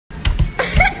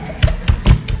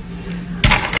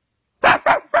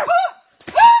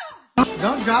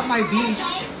Don't drop my beat.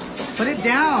 Put it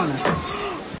down.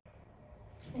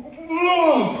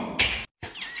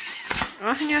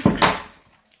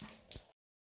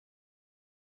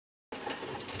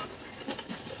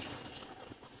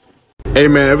 Hey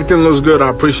man, everything looks good. I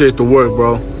appreciate the work,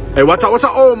 bro. Hey, watch out, watch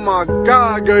out. Oh my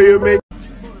God, girl, you make.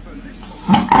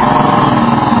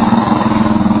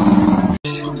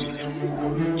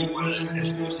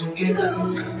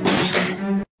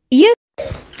 Yes.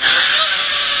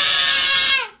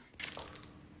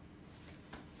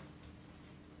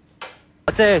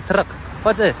 어째 트럭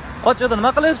어째 어쩌든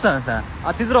막 걸립선 산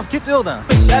뒤로 깃 뛰어든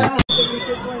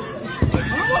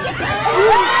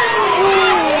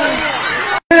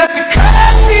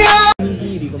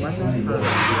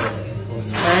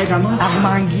Cảm ơn tặng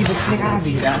mang ghi vật lấy A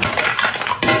vì đã.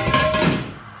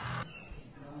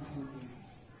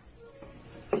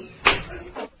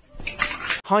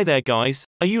 Hi there guys,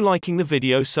 are you liking the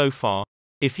video so far?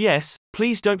 If yes,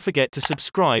 please don't forget to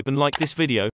subscribe and like this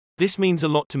video. This means a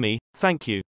lot to me, thank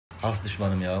you. As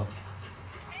düşmanım ya.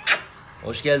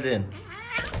 Hoş geldin.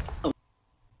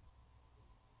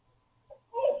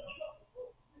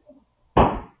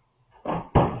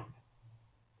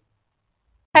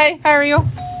 Hey, how are you?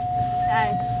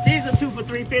 Hi. These are 2 for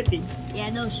 $3.50. Yeah,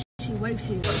 no, she works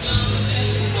here.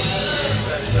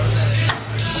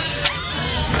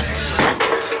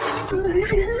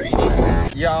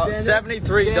 Yo,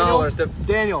 $73.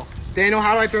 Daniel,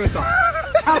 how do I turn this off?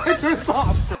 How do I turn this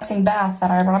off? Bath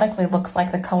that ironically looks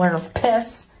like the color of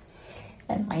piss,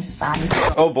 and my son.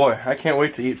 Oh boy, I can't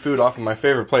wait to eat food off of my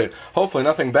favorite plate. Hopefully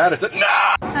nothing bad is it.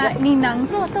 No! 你能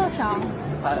做多少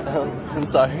I'm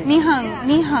sorry. 你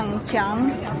很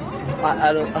强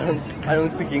I don't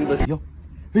speak English. Yo,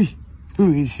 hey,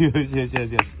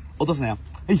 yes. 어떠세요?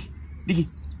 Hey, Nikki.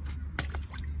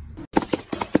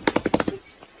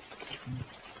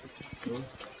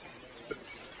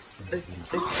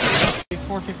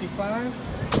 $4.55.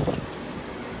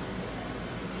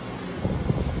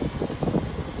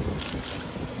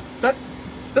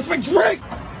 That's my drink.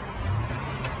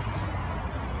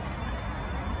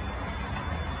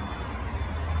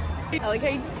 I like how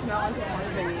you just come out onto one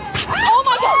video. Oh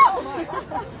my god!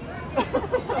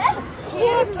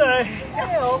 What the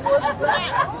hell was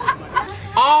that?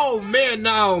 Oh man,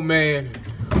 no man.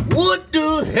 What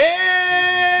the hell?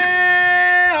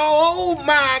 Oh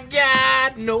my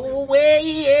God, no way.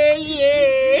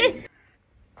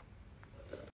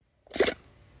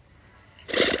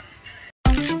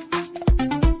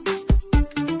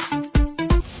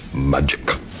 Magic.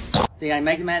 Think I can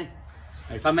make it, Maddie?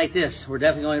 If I make this, we're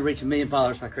definitely going to reach 1 million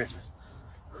followers by Christmas.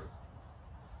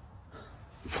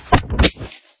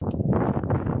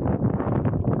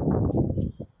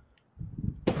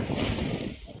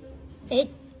 Эй,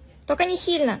 только не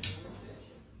сильно.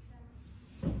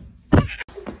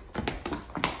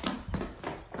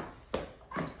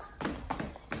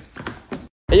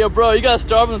 Hey, yo, bro, you gotta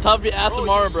starve on the top of your ass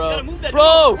tomorrow, bro. Bro!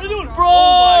 Oh my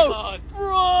god.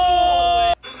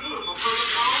 Bro!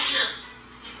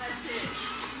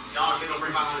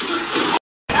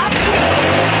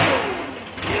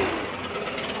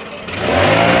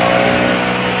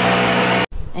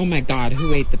 Oh my God,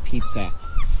 who ate the pizza?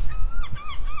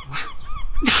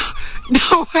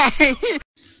 No way!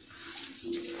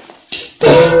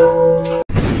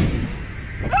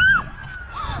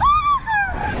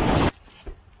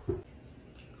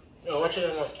 Yo, watch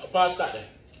it. Pause that there.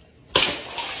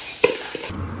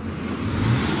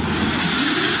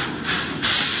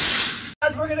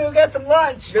 Guys, we're gonna go get some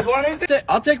lunch. You guys want anything?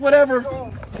 I'll take whatever.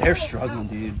 They're struggling,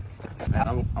 dude.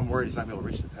 Man, I'm worried he's not gonna be able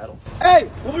to reach the pedals. Hey,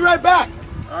 we'll be right back.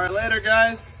 All right, later,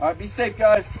 guys. All right, be safe,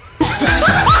 guys.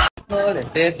 No le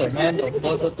estés tomando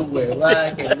foto a tu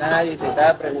huevada que nadie te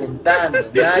está preguntando.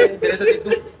 Nadie te interesa si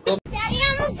tú. Daddy,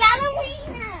 I'm a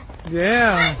ballerina.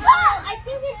 Yeah. Oh, I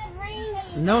think it's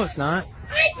raining. No, it's not.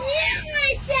 I did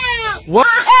myself. What?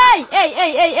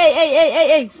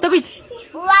 Hey, stop it.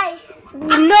 Why?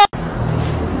 No.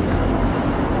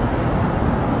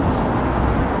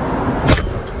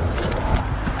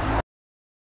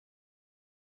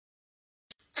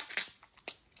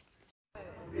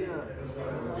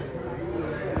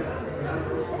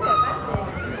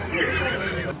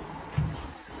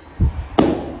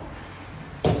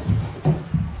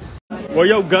 What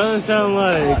your gun sound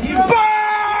like?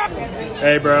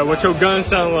 Hey bro, what your gun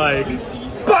sound like?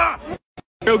 What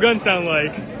your gun sound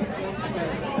like?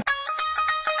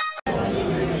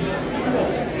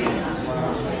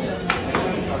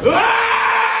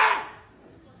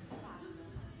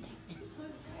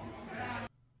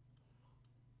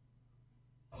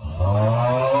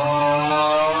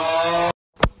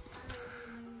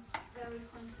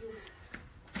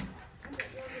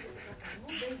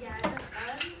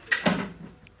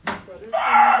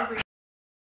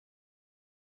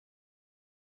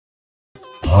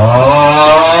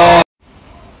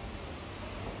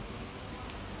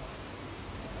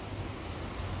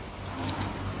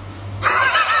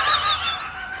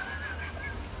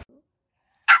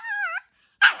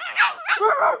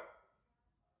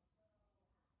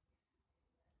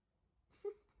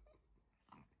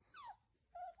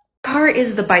 Car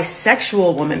is the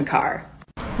bisexual woman car.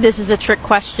 This is a trick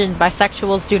question.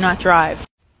 Bisexuals do not drive.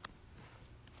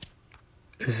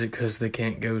 Is it because they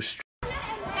can't go straight?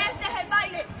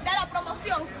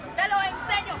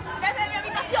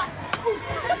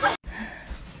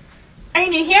 Are you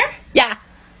new here? Yeah.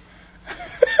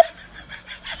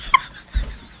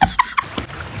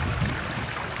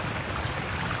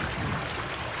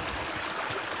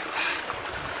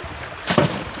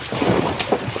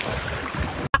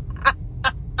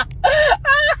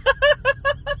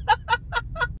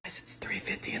 It's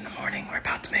 3:50 in the morning. We're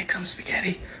about to make some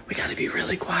spaghetti. We gotta be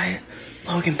really quiet.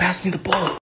 Logan, pass me the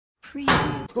bowl.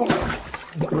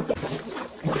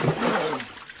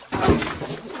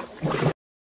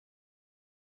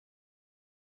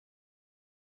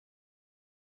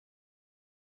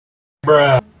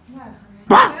 Bruh.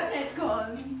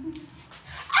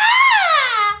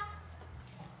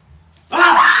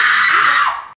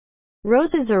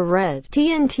 Roses are red.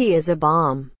 TNT is a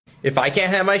bomb. If I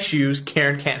can't have my shoes,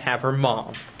 Karen can't have her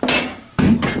mom.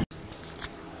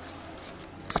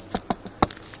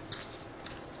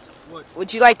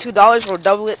 Would you like $2 or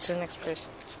double it to the next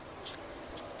person?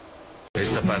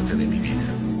 Esta parte de mi vida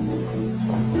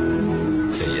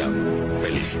se llama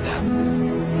felicidad.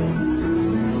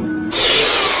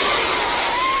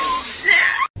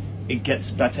 It gets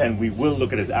better, and we will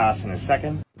look at his ass in a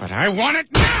second. But I want it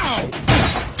now!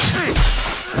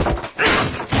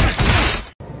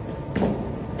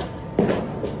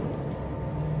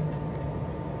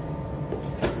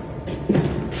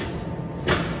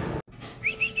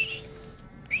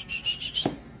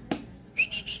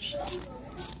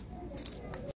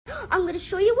 I'm gonna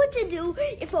show you what to do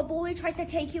if a bully tries to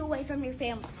take you away from your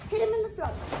family. Hit him in the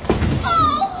throat.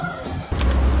 Oh!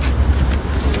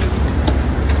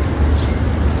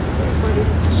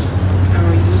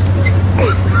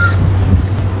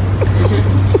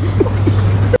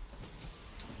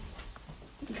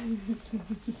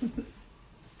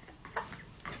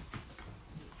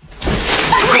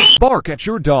 Bark at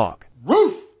your dog.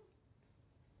 Roof!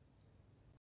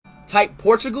 Type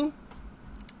Portugal.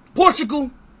 Portugal!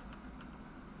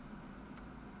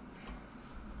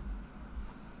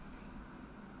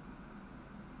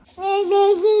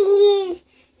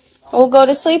 We'll go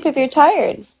to sleep if you're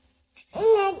tired.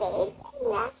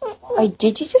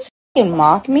 Did you just f***ing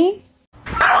mock me?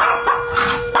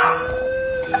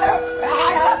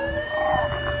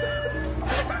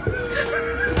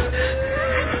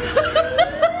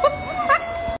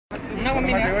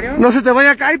 No se te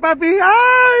vaya a caer, papi.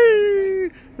 ¡Ay!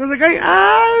 No se cae.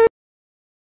 ¡Ay!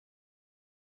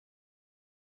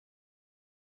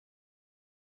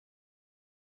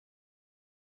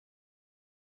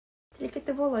 Тільки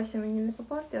ти волосся мені не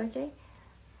попорти, окей?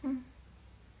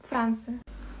 Франция.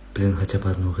 Блин, хотя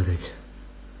бы одну угадать.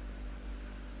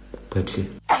 Пепси.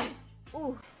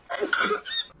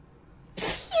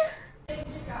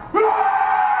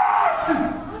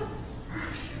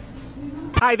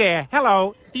 Hi there.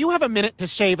 Hello. Do you have a minute to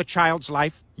save a child's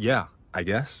life? Yeah, I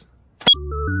guess.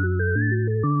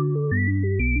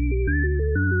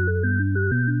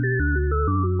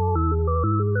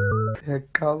 Se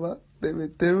acaba de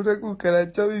meter una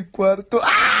cucaracha a mi cuarto.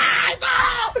 ¡Ay, no!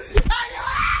 ¡Ay,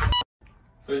 no!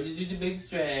 First you do the big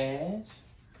stretch,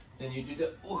 then you do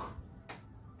the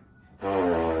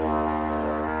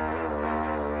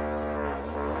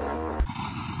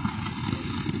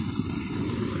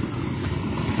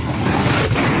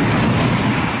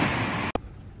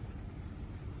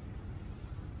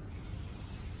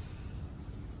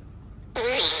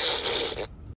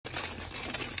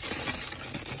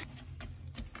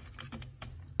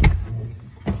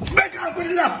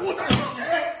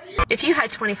If you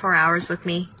had 24 hours with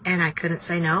me and I couldn't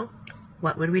say no,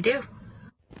 what would we do?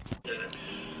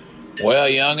 Well,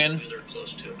 youngin',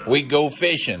 we'd go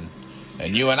fishing,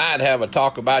 and you and I'd have a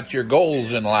talk about your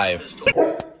goals in life.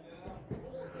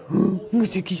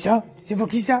 C'est qui ça? C'est pour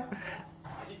qui ça?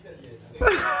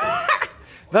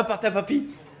 Va par ta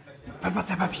papy. Va par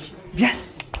ta papy. Viens.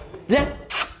 Viens.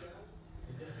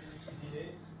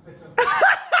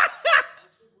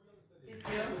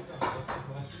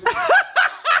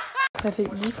 Ça fait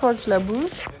 10 fois que je la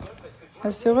bouge.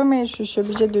 Elle se remet, je suis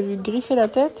obligée de lui griffer la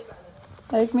tête.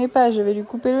 Avec mes pas, je vais lui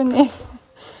couper le nez.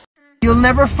 You'll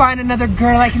never find another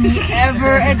girl like me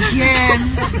ever again.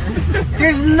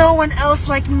 There's no one else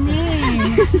like me.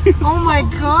 Oh my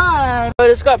god. But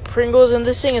it's got Pringles and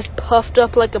this thing is puffed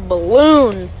up like a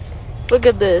balloon. Look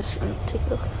at this. Take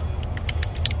it off.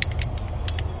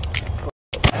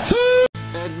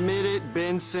 Admit it,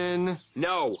 Benson.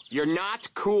 No, you're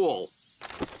not cool.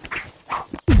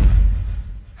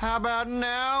 How about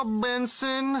now,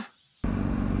 Benson?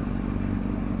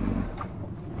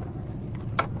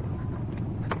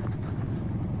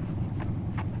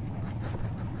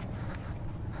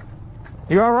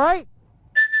 You all right?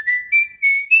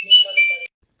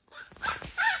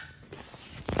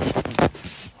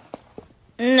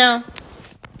 No.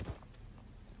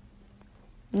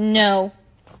 No.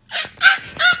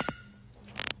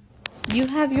 You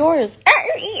have yours.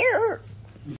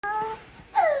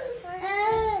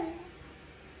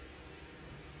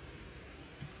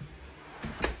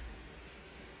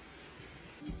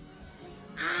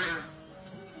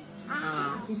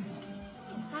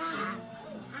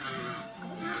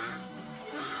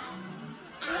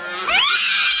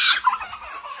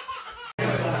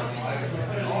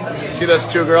 See those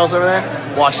two girls over there?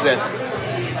 Watch this.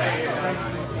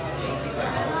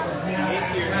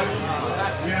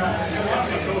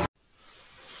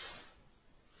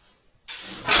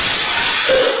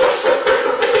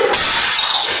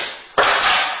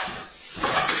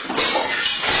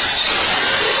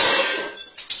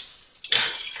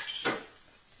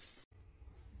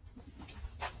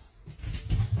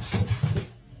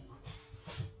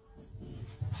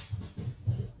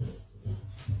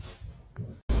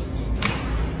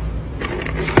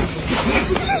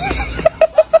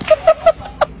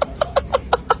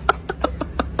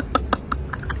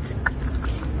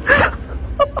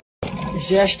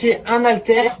 J'ai acheté un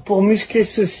haltère pour muscler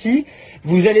ceci.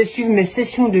 Vous allez suivre mes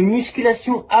sessions de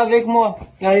musculation avec moi.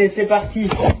 Allez, c'est parti.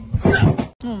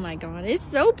 Oh my god, it's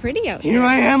so pretty out here. Here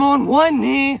I am on one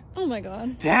knee. Oh my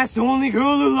god. That's the only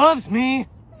girl who loves me.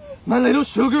 My little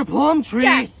sugar plum tree.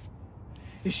 Yes.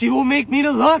 She will make me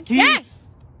the lucky. Yes.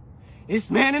 This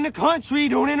man in the country,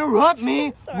 don't interrupt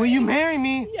me. Will you marry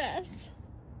me? Yes.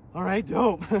 All right,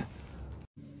 dope.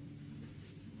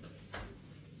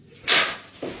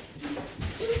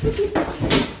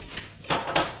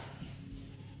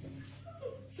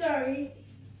 Sorry.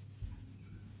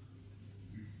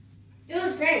 It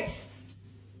was great.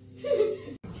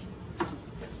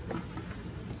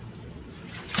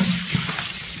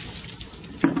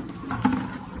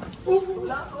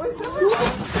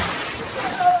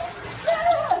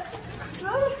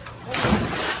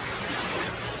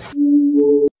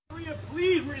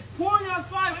 Please, it's pouring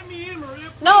outside. Let me in,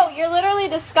 Maria. No, you're literally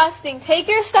disgusting. Take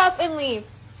your stuff and leave.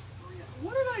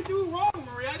 What did I do wrong,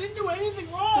 Maria? I didn't do anything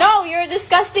wrong. No, you're a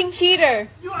disgusting cheater.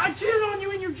 I cheated on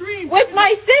you in your dream. With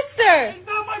my sister. It's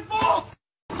not my fault.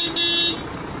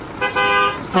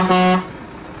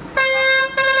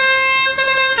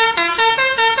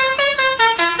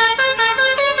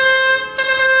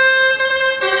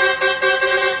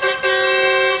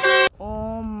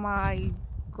 Oh my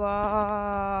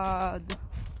god.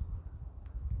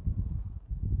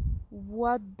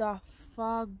 What the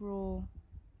fuck, bro?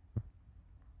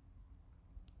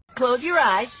 Close your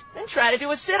eyes, then try to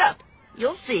do a sit-up.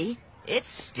 You'll see. It's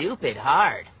stupid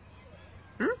hard.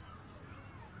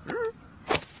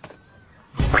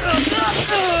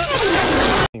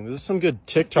 This is some good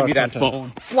TikTok. Give me that content.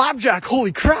 phone. Flapjack,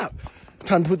 holy crap.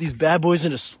 Time to put these bad boys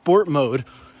into sport mode.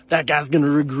 That guy's gonna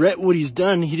regret what he's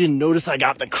done. He didn't notice I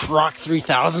got the Croc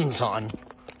 3000s on.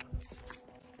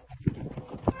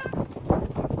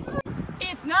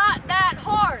 It's not that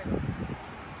hard.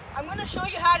 I'm gonna show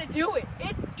you how to do it.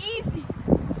 It's easy.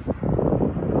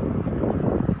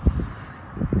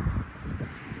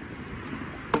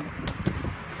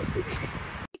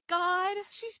 God,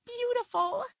 she's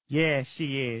beautiful. Yeah,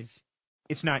 she is.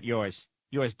 It's not yours.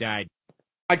 Yours died.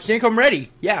 I think I'm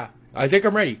ready. Yeah, I think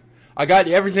I'm ready. I got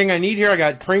everything I need here. I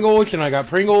got Pringles, and I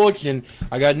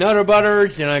got Nutter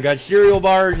Butters, and I got cereal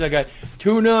bars, and I got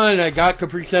tuna, and I got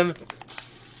Capri Sun.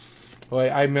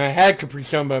 Well, I had Capri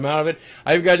Sun, but I'm out of it.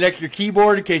 I've got an extra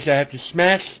keyboard in case I have to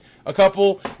smash a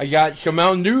couple. I got some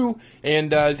Mountain Dew,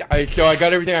 and so I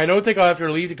got everything. I don't think I'll have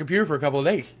to leave the computer for a couple of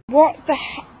days. What the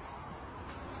heck?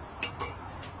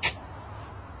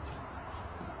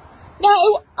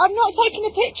 No, I'm not taking a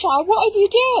picture. What have you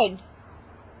done?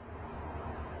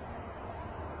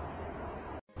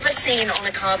 Never seen on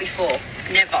a car before.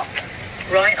 Never.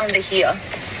 Right under here,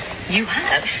 you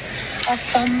have a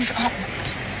thumbs up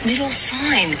little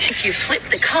sign. If you flip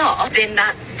the car, then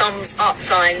that thumbs up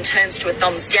sign turns to a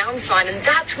thumbs down sign, and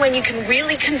that's when you can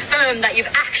really confirm that you've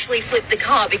actually flipped the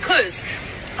car, because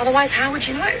otherwise how would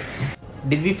you know?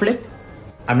 Did we flip?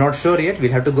 I'm not sure yet.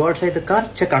 We'll have to go outside the car,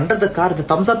 check under the car. The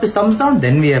thumbs up is thumbs down,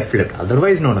 then we have flipped.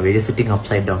 Otherwise, no, we're just sitting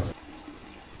upside down.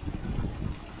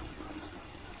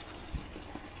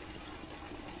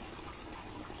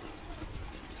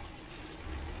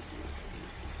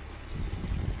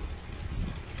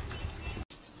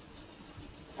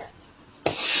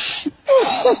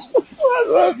 I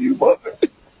love you, mother.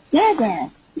 Dada.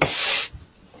 This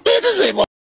ain't my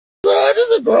son. This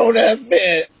is a grown-ass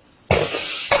man.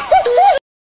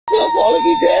 I'm calling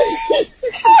me daddy.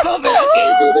 Oh, man, I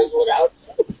can't do this without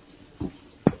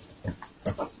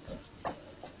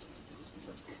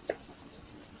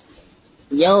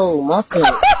you. Yo, Mucker.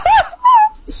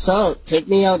 What's up? Take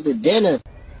me out to dinner.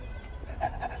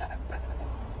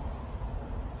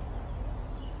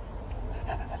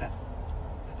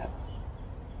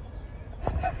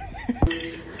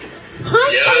 Hi,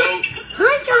 Johnny.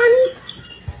 Hi, Johnny.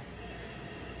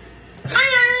 Hi,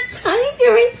 Alex. How you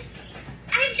doing?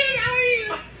 I'm good. How are you?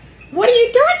 What are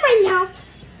you doing right now?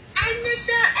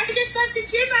 I just left the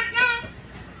gym right now.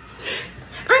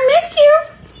 I missed you.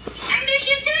 I missed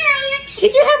you too, Alex.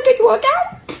 Did you have a good workout?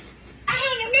 I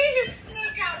had an amazing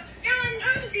workout. Now I'm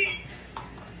hungry.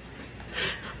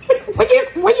 What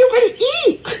you gonna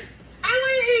eat? I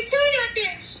want to eat tuna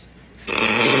fish.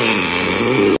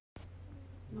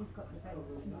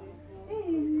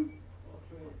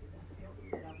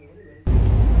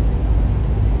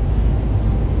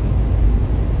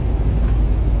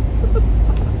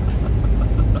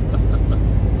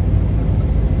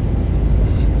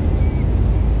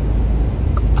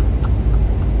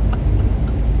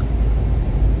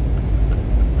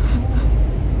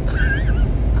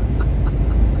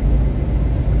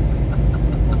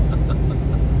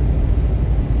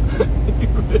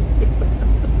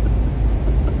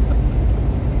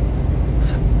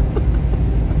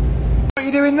 What are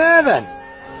you doing there then?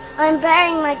 I'm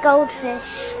burying my goldfish.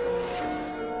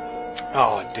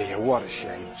 Oh dear, what a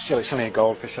shame. Still, it's only a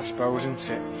goldfish, I suppose, isn't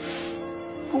it?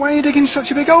 But why are you digging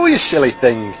such a big hole, you silly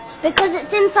thing? Because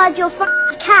it's inside your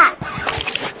cat.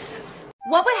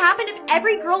 What would happen if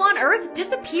every girl on Earth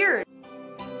disappeared?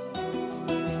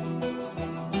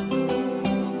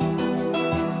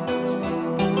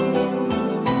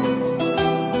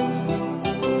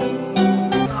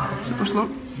 Se пошло?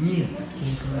 Нет.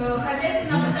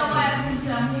 Хозяйственно-бытовая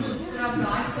функция может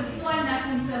страдать, сексуальная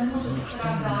функция может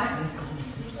страдать,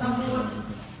 вот.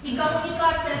 И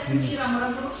коммуникация с миром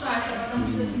разрушается, потому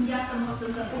что семья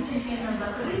становится очень сильно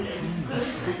закрытой,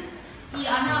 скрытой, и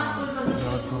она только за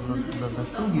счет собственных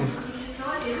ресурсов может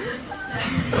существовать.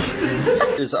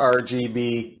 Is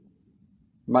RGB,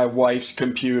 my wife's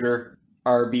computer,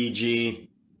 RBG,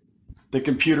 the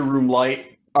computer room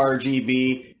light,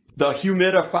 RGB, the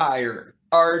humidifier,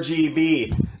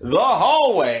 RGB, the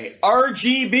hallway,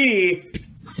 RGB,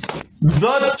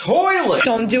 the toilet.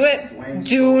 Don't do it.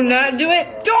 Do not do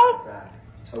it. Don't.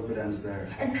 Let's hope it ends there.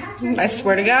 I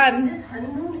swear to God. This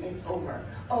honeymoon is over.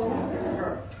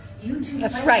 Over.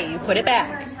 That's right. You put it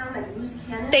back.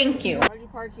 Thank you. Why'd you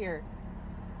park here?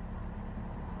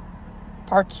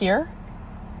 Park here?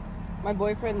 My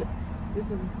boyfriend.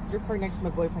 You're parked next to my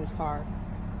boyfriend's car.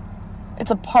 It's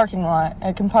a parking lot.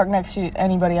 I can park next to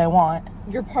anybody I want.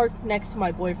 You're parked next to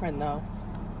my boyfriend, though.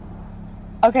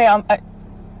 Okay,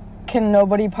 can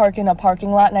nobody park in a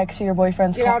parking lot next to your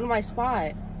boyfriend's car? Get out of my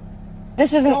spot.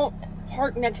 This isn't... Don't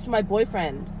park next to my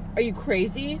boyfriend. Are you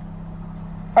crazy?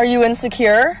 Are you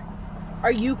insecure?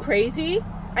 Are you crazy?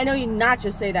 I know you not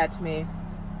just say that to me.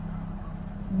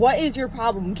 What is your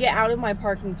problem? Get out of my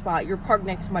parking spot. You're parked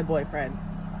next to my boyfriend.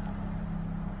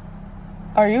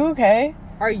 Are you okay?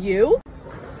 Are you?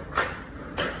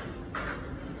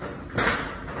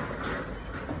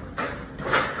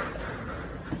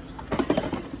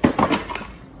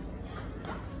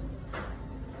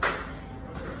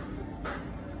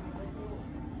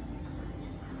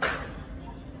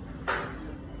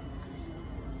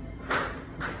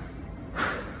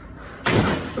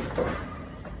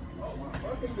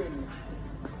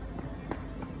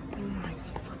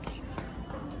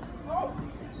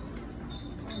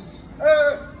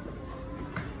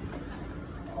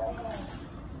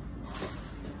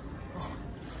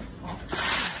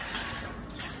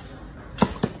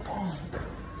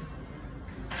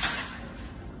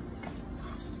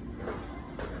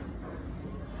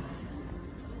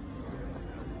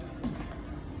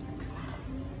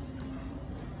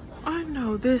 I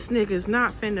know this nigga's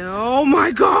not finna. Oh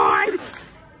my god!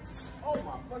 Oh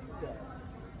my fucking god.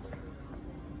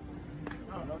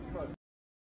 No, no, fuck.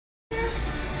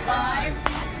 5,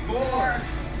 4,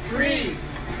 3,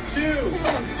 2,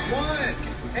 1.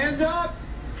 Hands up!